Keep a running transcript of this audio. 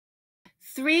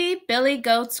Three Billy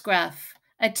Goats Gruff,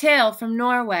 A Tale from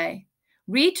Norway,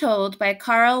 retold by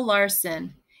Karl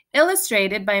Larson,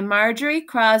 illustrated by Marjorie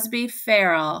Crosby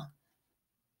Farrell.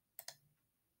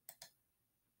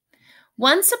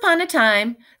 Once upon a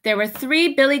time, there were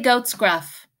three Billy Goats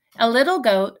Gruff, a little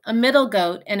goat, a middle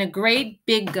goat, and a great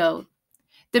big goat.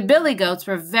 The Billy Goats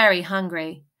were very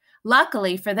hungry.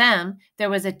 Luckily for them, there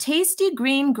was a tasty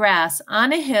green grass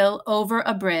on a hill over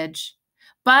a bridge.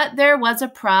 But there was a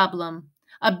problem.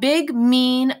 A big,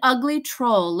 mean, ugly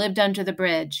troll lived under the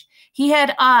bridge. He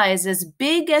had eyes as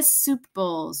big as soup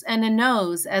bowls and a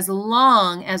nose as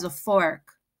long as a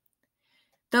fork.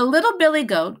 The little Billy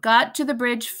Goat got to the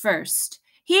bridge first.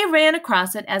 He ran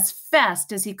across it as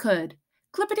fast as he could.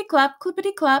 Clippity-clop,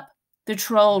 clippity-clop. The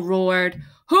troll roared,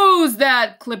 "Who's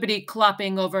that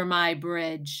clippity-clopping over my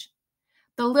bridge?"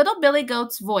 The little Billy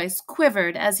Goat's voice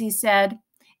quivered as he said,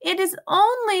 "It is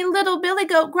only little Billy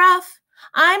Goat Gruff.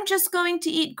 I'm just going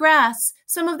to eat grass,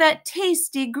 some of that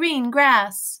tasty green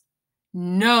grass."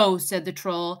 "No," said the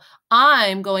troll,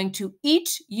 "I'm going to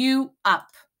eat you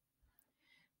up."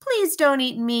 "Please don't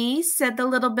eat me," said the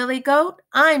little Billy Goat.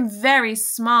 "I'm very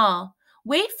small.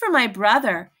 Wait for my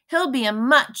brother. He'll be a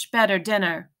much better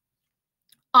dinner."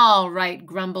 "All right,"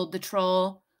 grumbled the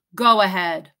troll. "Go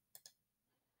ahead."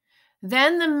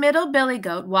 Then the middle Billy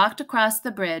Goat walked across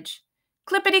the bridge.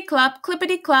 Clippity-clop,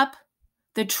 clippity-clop.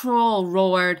 The troll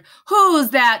roared, "Who's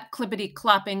that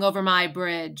clippity-clopping over my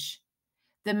bridge?"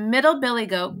 The middle Billy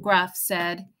Goat Gruff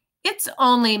said, "It's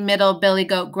only middle Billy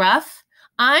Goat Gruff.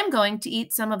 I'm going to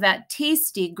eat some of that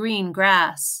tasty green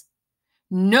grass."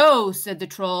 "No," said the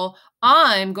troll,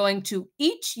 "I'm going to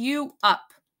eat you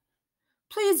up."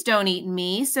 "Please don't eat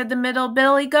me," said the middle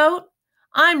Billy Goat.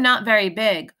 "I'm not very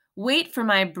big. Wait for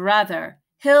my brother.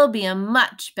 He'll be a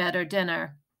much better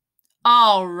dinner."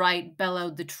 "All right,"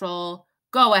 bellowed the troll.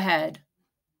 "Go ahead."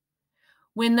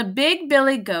 When the big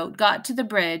Billy Goat got to the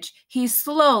bridge, he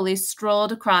slowly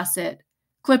strolled across it.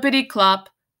 Clippity-clop,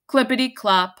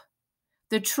 clippity-clop.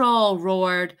 The troll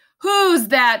roared, "Who's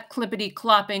that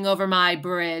clippity-clopping over my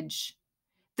bridge?"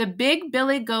 The big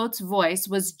Billy Goat's voice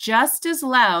was just as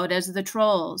loud as the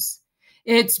troll's.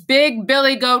 "It's Big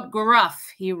Billy Goat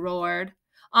Gruff," he roared.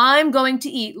 "I'm going to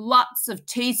eat lots of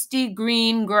tasty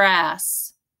green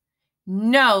grass."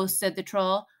 "No," said the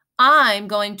troll, "I'm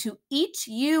going to eat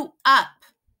you up."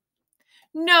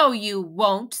 "No, you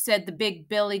won't," said the big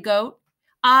Billy Goat.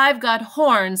 "I've got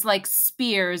horns like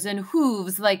spears and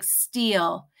hooves like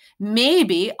steel.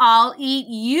 Maybe I'll eat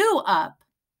you up."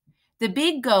 The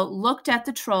big goat looked at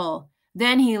the troll.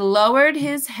 Then he lowered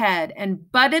his head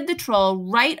and butted the troll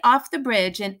right off the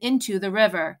bridge and into the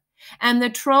river. And the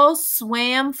troll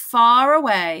swam far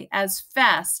away as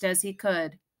fast as he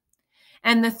could.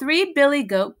 And the three Billy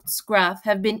Goats Gruff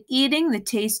have been eating the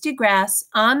tasty grass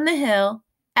on the hill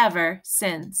ever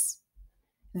since.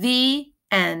 The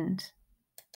end.